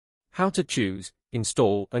How to choose,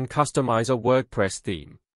 install, and customize a WordPress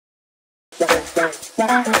theme.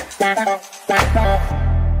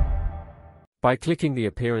 By clicking the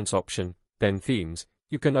Appearance option, then Themes,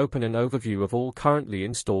 you can open an overview of all currently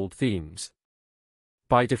installed themes.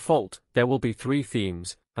 By default, there will be 3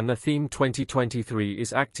 themes, and the theme 2023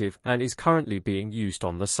 is active and is currently being used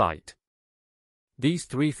on the site. These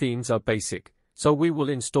 3 themes are basic, so we will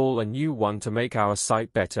install a new one to make our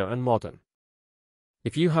site better and modern.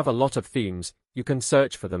 If you have a lot of themes, you can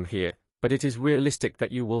search for them here, but it is realistic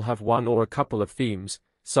that you will have one or a couple of themes,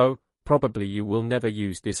 so probably you will never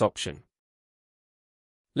use this option.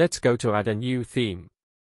 Let's go to Add a new theme.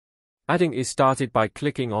 Adding is started by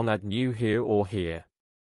clicking on Add New here or here.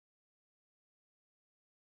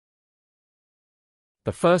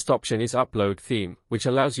 The first option is Upload Theme, which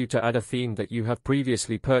allows you to add a theme that you have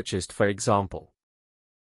previously purchased, for example.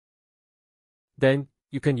 Then,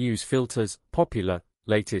 you can use filters, popular,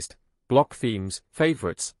 latest, block themes,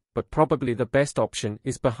 favorites, but probably the best option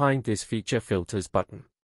is behind this Feature Filters button.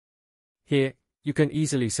 Here, you can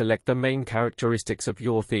easily select the main characteristics of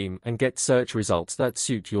your theme and get search results that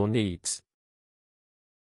suit your needs.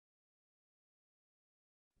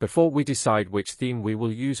 Before we decide which theme we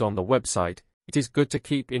will use on the website, it is good to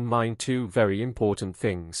keep in mind 2 very important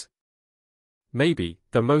things. Maybe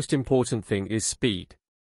the most important thing is speed.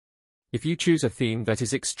 If you choose a theme that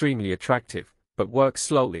is extremely attractive, but works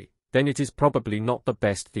slowly, then it is probably not the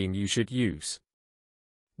best theme you should use.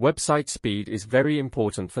 Website speed is very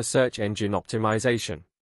important for search engine optimization.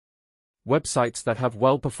 Websites that have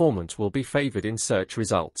well performance will be favored in search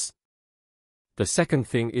results. The second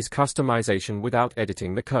thing is customization without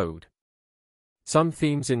editing the code. Some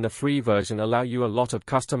themes in the free version allow you a lot of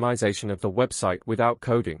customization of the website without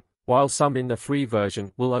coding, while some in the free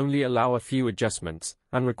version will only allow a few adjustments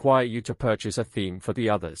and require you to purchase a theme for the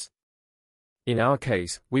others. In our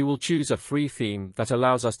case, we will choose a free theme that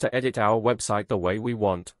allows us to edit our website the way we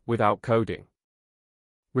want, without coding.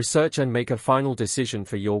 Research and make a final decision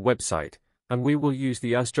for your website, and we will use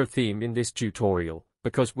the Astra theme in this tutorial,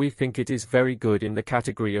 because we think it is very good in the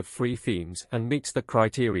category of free themes and meets the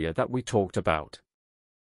criteria that we talked about.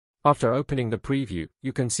 After opening the preview,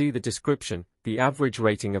 you can see the description, the average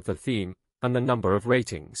rating of the theme, and the number of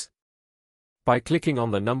ratings. By clicking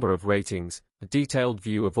on the number of ratings, a detailed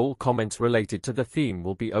view of all comments related to the theme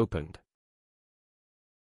will be opened.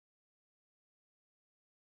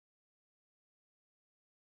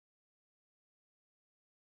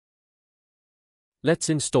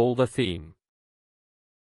 Let's install the theme.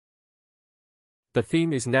 The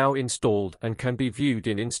theme is now installed and can be viewed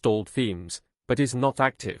in Installed Themes, but is not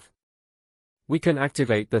active. We can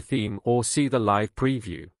activate the theme or see the live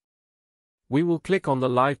preview. We will click on the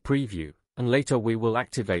live preview, and later we will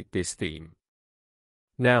activate this theme.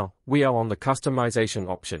 Now, we are on the customization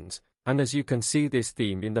options, and as you can see, this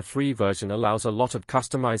theme in the free version allows a lot of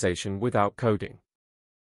customization without coding.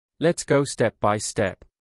 Let's go step by step.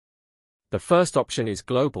 The first option is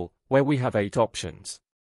Global, where we have 8 options.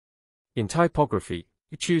 In typography,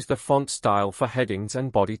 you choose the font style for headings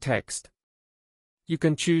and body text. You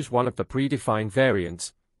can choose one of the predefined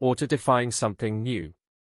variants, or to define something new.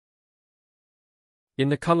 In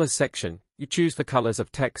the Colors section, you choose the colors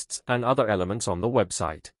of texts and other elements on the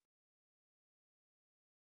website.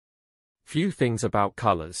 Few things about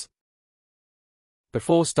colors.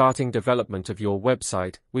 Before starting development of your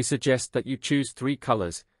website, we suggest that you choose 3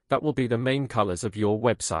 colors that will be the main colors of your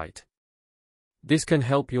website. This can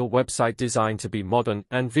help your website design to be modern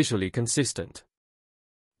and visually consistent.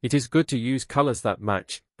 It is good to use colors that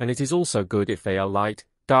match, and it is also good if they are light,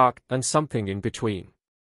 dark, and something in between.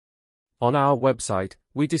 On our website,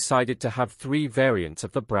 we decided to have 3 variants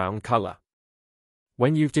of the brown color.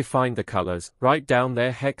 When you've defined the colors, write down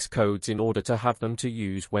their hex codes in order to have them to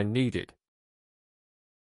use when needed.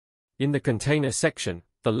 In the Container section,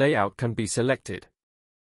 the layout can be selected.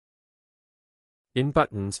 In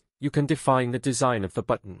Buttons, you can define the design of the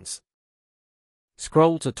buttons.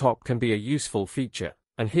 Scroll to top can be a useful feature,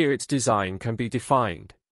 and here its design can be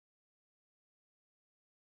defined.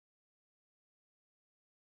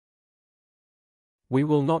 We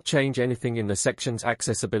will not change anything in the sections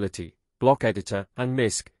Accessibility, Block Editor, and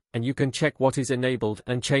MISC, and you can check what is enabled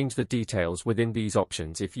and change the details within these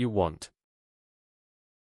options if you want.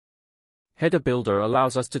 Header Builder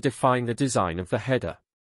allows us to define the design of the header.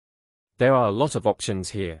 There are a lot of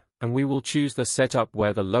options here, and we will choose the setup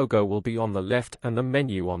where the logo will be on the left and the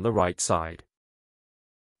menu on the right side.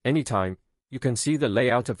 Anytime, you can see the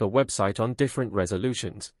layout of the website on different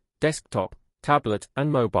resolutions, desktop, tablet, and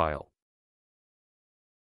mobile.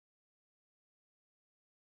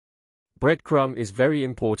 Breadcrumb is very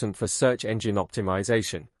important for search engine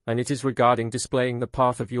optimization, and it is regarding displaying the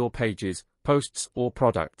path of your pages, posts, or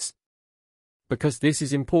products. Because this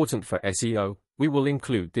is important for SEO, we will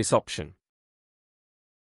include this option.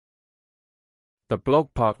 The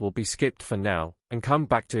blog part will be skipped for now, and come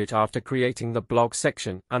back to it after creating the blog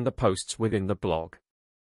section and the posts within the blog.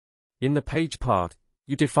 In the page part,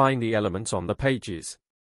 you define the elements on the pages.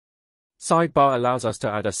 Sidebar allows us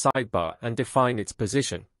to add a sidebar and define its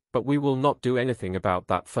position, but we will not do anything about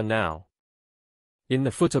that for now. In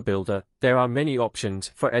the footer builder, there are many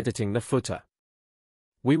options for editing the footer.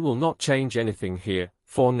 We will not change anything here,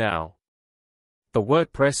 for now. The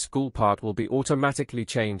WordPress school part will be automatically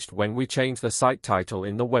changed when we change the site title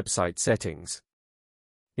in the website settings.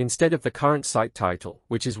 Instead of the current site title,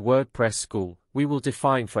 which is WordPress school, we will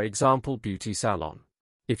define, for example, beauty salon.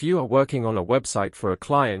 If you are working on a website for a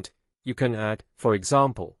client, you can add, for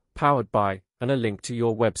example, powered by, and a link to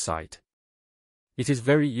your website. It is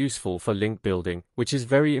very useful for link building, which is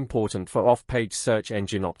very important for off-page search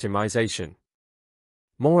engine optimization.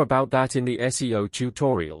 More about that in the SEO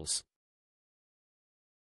tutorials.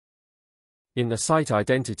 In the site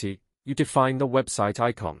identity, you define the website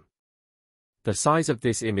icon. The size of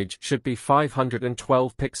this image should be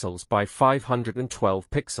 512 pixels by 512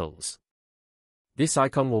 pixels. This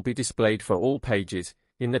icon will be displayed for all pages,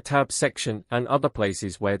 in the tab section and other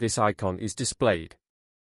places where this icon is displayed.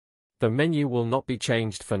 The menu will not be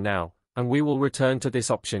changed for now, and we will return to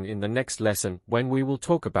this option in the next lesson when we will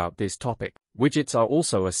talk about this topic. Widgets are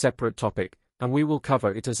also a separate topic, and we will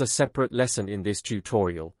cover it as a separate lesson in this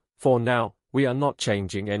tutorial. For now, we are not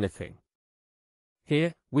changing anything.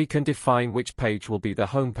 Here, we can define which page will be the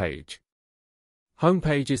home page.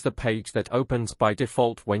 Homepage is the page that opens by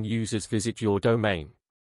default when users visit your domain.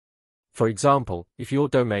 For example, if your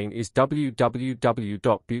domain is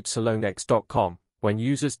www.beautsalonx.com, when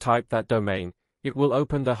users type that domain, it will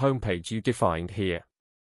open the homepage you defined here.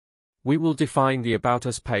 We will define the About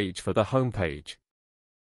Us page for the homepage.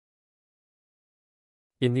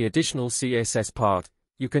 In the additional CSS part,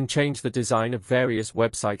 you can change the design of various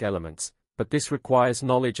website elements, but this requires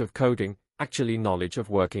knowledge of coding, actually knowledge of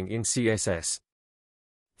working in CSS.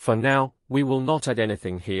 For now, we will not add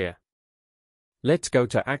anything here. Let's go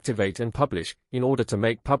to Activate and Publish, in order to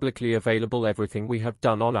make publicly available everything we have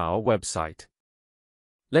done on our website.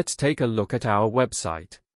 Let's take a look at our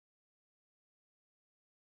website.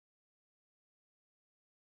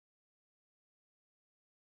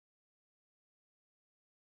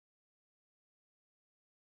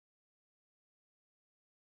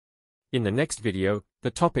 In the next video, the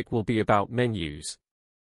topic will be about menus.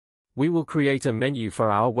 We will create a menu for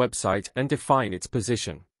our website and define its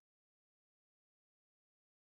position.